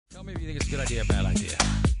Tell me if you think it's a good idea or a bad idea.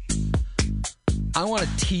 I want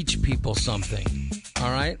to teach people something,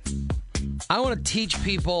 all right? I want to teach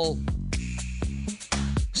people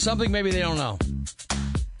something maybe they don't know.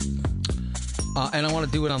 And I want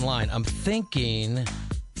to do it online. I'm thinking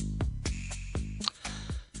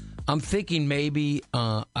maybe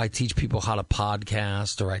I teach people how to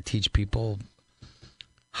podcast, or I teach people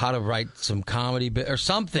how to write some comedy bit or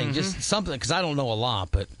something, just something, because I don't know a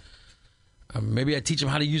lot, but maybe I teach them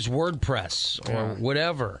how to use WordPress or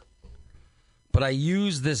whatever. But I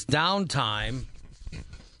use this downtime.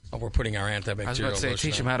 Oh, we're putting our antibacterial. I was about to say,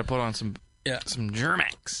 teach them how to put on some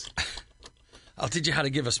Germex. I'll teach you how to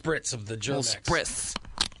give a spritz of the Germex. Spritz.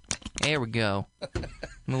 There we go. A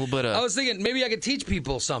little bit of. I was thinking maybe I could teach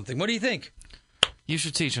people something. What do you think? You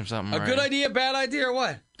should teach them something. A good idea, bad idea, or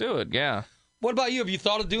what? Do it, yeah. What about you? Have you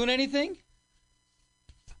thought of doing anything?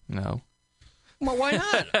 No. Well, why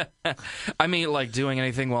not? I mean, like doing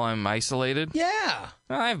anything while I'm isolated? Yeah.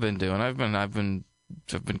 I've been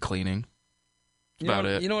cleaning. About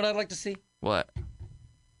it. You know what I'd like to see? What?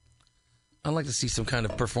 I'd like to see some kind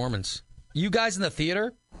of performance. You guys in the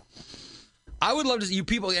theater? I would love to see you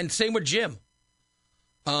people, and same with Jim.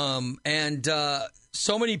 And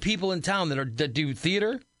so many people in town that do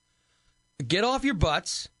theater. Get off your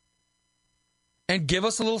butts and give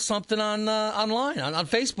us a little something on online, on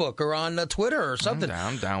Facebook or on Twitter or something.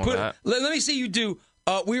 I'm down with that. Let me see you do.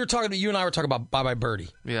 You and I were talking about Bye Bye Birdie.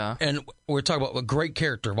 Yeah. And we were talking about a great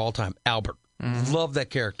character of all time, Albert. Love that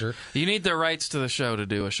character. You need the rights to the show to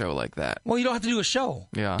do a show like that. Well, you don't have to do a show.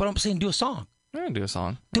 Yeah. But I'm saying do a song. Yeah, do a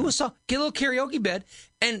song. Do a song. Get a little karaoke bed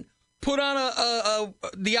and put on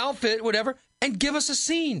the outfit, whatever, and give us a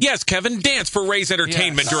scene. Yes, Kevin, dance for Ray's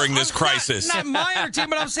entertainment during this crisis. Not my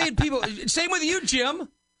entertainment. I'm saying people. Same with you, Jim.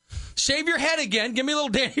 Shave your head again. Give me a little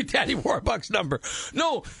Daddy Warbucks number.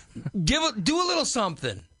 No, do a little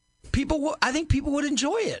something. I think people would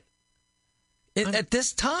enjoy it. At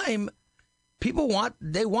this time, people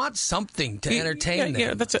want something to entertain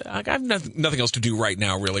them. Yeah, I have nothing else to do right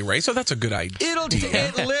now, really, Ray. So that's a good idea.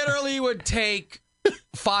 It literally would take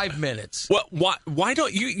 5 minutes. Well, why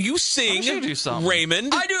don't you sing, do something.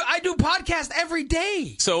 Raymond? I do podcasts every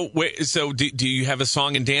day. So do you have a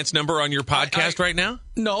song and dance number on your podcast right now?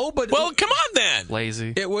 No, but well, come on then.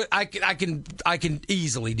 Lazy. It would. I can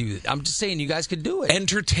easily do it. I'm just saying you guys could do it.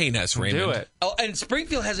 Entertain us, Raymond. Do it. Oh, and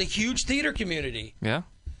Springfield has a huge theater community. Yeah.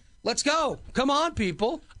 Let's go. Come on,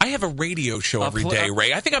 people. I have a radio show every day,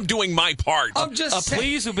 Ray. I think I'm doing my part. I'm just saying.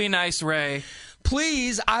 Please would be nice, Ray.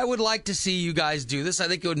 Please, I would like to see you guys do this. I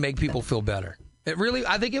think it would make people feel better.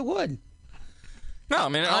 I think it would. No, I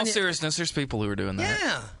mean, in all seriousness, there's people who are doing that.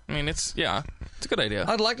 Yeah. I mean, it's a good idea.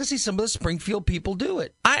 I'd like to see some of the Springfield people do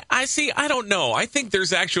it. I see. I don't know. I think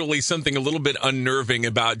there's actually something a little bit unnerving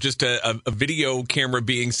about just a video camera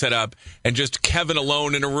being set up and just Kevin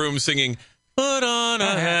alone in a room singing, "Put on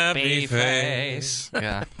a happy face."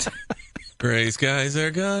 Yeah. Gray skies are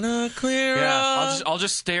gonna clear up. I'll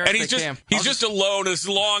just stare at the cam. He's just alone. This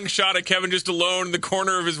long shot of Kevin just alone in the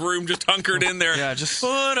corner of his room, just hunkered in there. Yeah, just put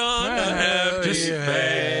on a happy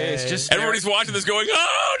face. Just everybody's watching this, going,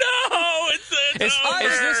 "Oh no, it's over."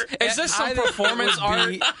 Is this some performance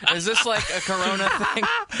art? Is this like a Corona thing?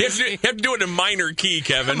 You have to do it in a minor key,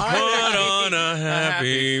 Kevin. Put on a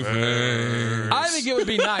happy face. I think it would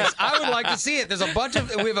be nice. I would like to see it. We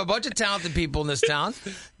have a bunch of talented people in this town.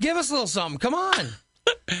 Give us a little something. Come on.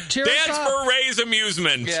 Cheer us Dance up. for Ray's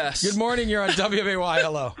amusement. Yes. Good morning. You're on WAY.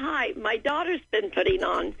 Hello. Hi. My daughter's been putting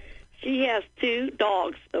on. She has 2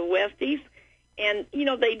 dogs, the Westies, and,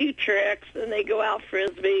 they do tricks, and they go out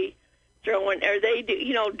Frisbee throwing, or they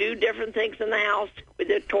do different things in the house with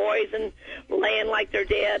their toys and laying like they're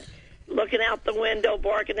dead, looking out the window,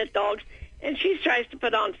 barking at dogs. And she tries to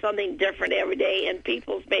put on something different every day, and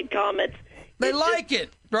people's made comments. They like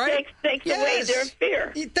it, right? Takes away their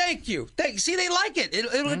fear. Thank you. See, they like it.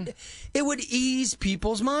 It would ease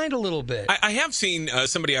people's mind a little bit. I have seen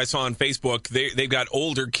somebody I saw on Facebook. They've got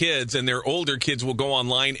older kids, and their older kids will go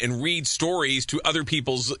online and read stories to other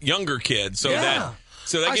people's younger kids. So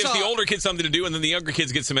that gives the older kids something to do, and then the younger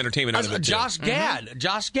kids get some entertainment out of it, too. Josh Gad.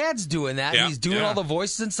 Josh Gad's doing that. Yeah. He's doing all the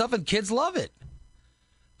voices and stuff, and kids love it.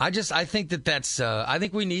 I think that's. I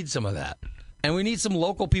think we need some of that, and we need some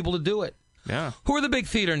local people to do it. Yeah. Who are the big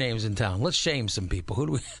theater names in town? Let's shame some people. Who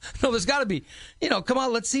do we? No, there's got to be. Come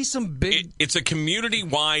on. Let's see some big. It's a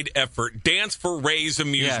community-wide effort. Dance for Ray's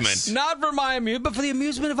amusement. Yes. Not for my amusement, but for the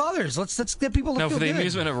amusement of others. Let's get people to feel for the good.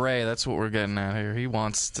 amusement of Ray. That's what we're getting at here. He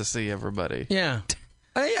wants to see everybody. Yeah.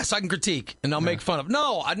 Yes, I can critique and I'll make fun of.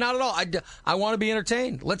 No, not at all. I want to be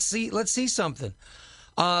entertained. Let's see something.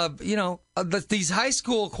 These high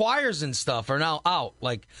school choirs and stuff are now out.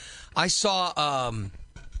 Like, I saw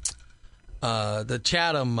the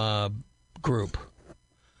Chatham group.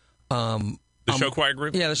 The show choir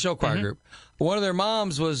group? Yeah, the show choir group. One of their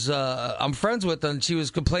moms was, I'm friends with, and she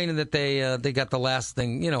was complaining that they got the last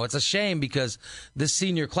thing. It's a shame because this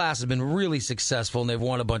senior class has been really successful, and they've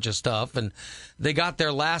won a bunch of stuff, and they got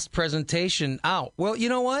their last presentation out. Well, you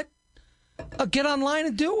know what? Get online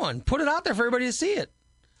and do one. Put it out there for everybody to see it.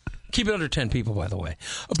 Keep it under 10 people, by the way.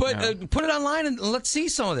 But put it online and let's see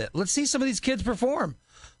some of it. Let's see some of these kids perform.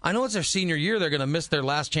 I know it's their senior year. They're going to miss their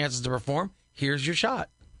last chances to perform. Here's your shot.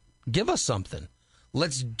 Give us something.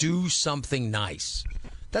 Let's do something nice.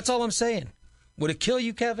 That's all I'm saying. Would it kill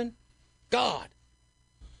you, Kevin? God,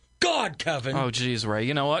 Kevin. Oh, geez, Ray.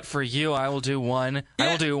 You know what? For you, I will do one. Yeah.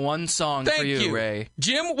 I will do one song for you, Ray.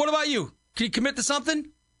 Jim, what about you? Can you commit to something?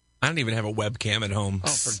 I don't even have a webcam at home. Oh,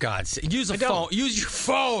 for God's sake. Use a phone. Use your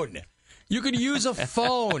phone. You can use a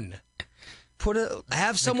phone.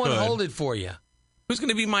 Have someone hold it for you. Who's going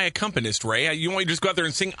to be my accompanist, Ray? You want me to just go out there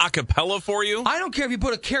and sing a cappella for you? I don't care if you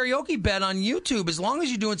put a karaoke bed on YouTube. As long as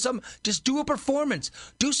you're doing something, just do a performance.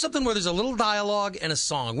 Do something where there's a little dialogue and a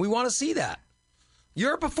song. We want to see that.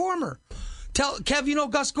 You're a performer. Tell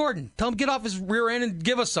Kev, Gus Gordon. Tell him get off his rear end and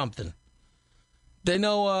give us something. They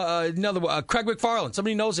know Craig McFarland.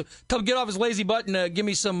 Somebody knows him. Tell him get off his lazy butt and give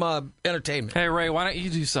me some entertainment. Hey, Ray, why don't you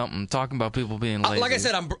do something talking about people being lazy? Like I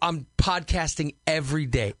said, I'm podcasting every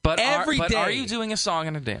day. But every day. Are you doing a song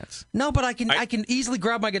and a dance? No, but I can easily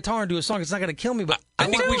grab my guitar and do a song. It's not going to kill me. But I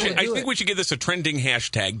think we should give this a trending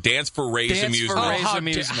hashtag: Dance for Ray's Amusement. Dance for Ray's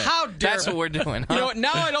Amusement. How dare! That's what we're doing. Huh? You know what?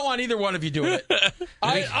 Now I don't want either one of you doing it.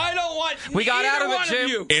 I don't want. We got either out of it, one Jim. Of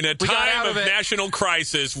you. In a time of national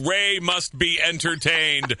crisis, Ray must be entertained.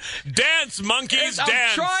 Dance, monkeys, dance.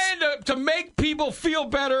 I'm trying to make people feel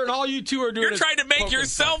better, and all you two are doing. You're trying to make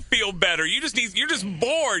yourself feel better. You're just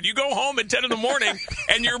bored. You go home at 10 in the morning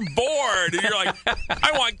and you're bored. And you're like,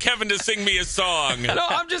 I want Kevin to sing me a song. No,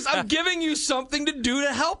 I'm giving you something to do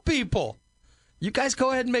to help people. You guys go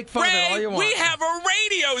ahead and make fun of it all you want. We have a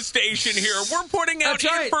radio station here. We're putting out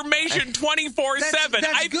information 24/7.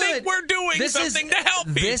 I think we're doing something to help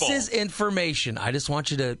people. This is information. I want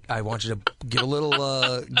you to give a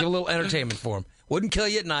little entertainment for them. Wouldn't kill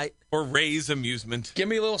you at night. Or Ray's Amusement. Give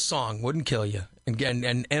me a little song. Wouldn't kill you.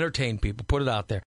 And entertain people. Put it out there.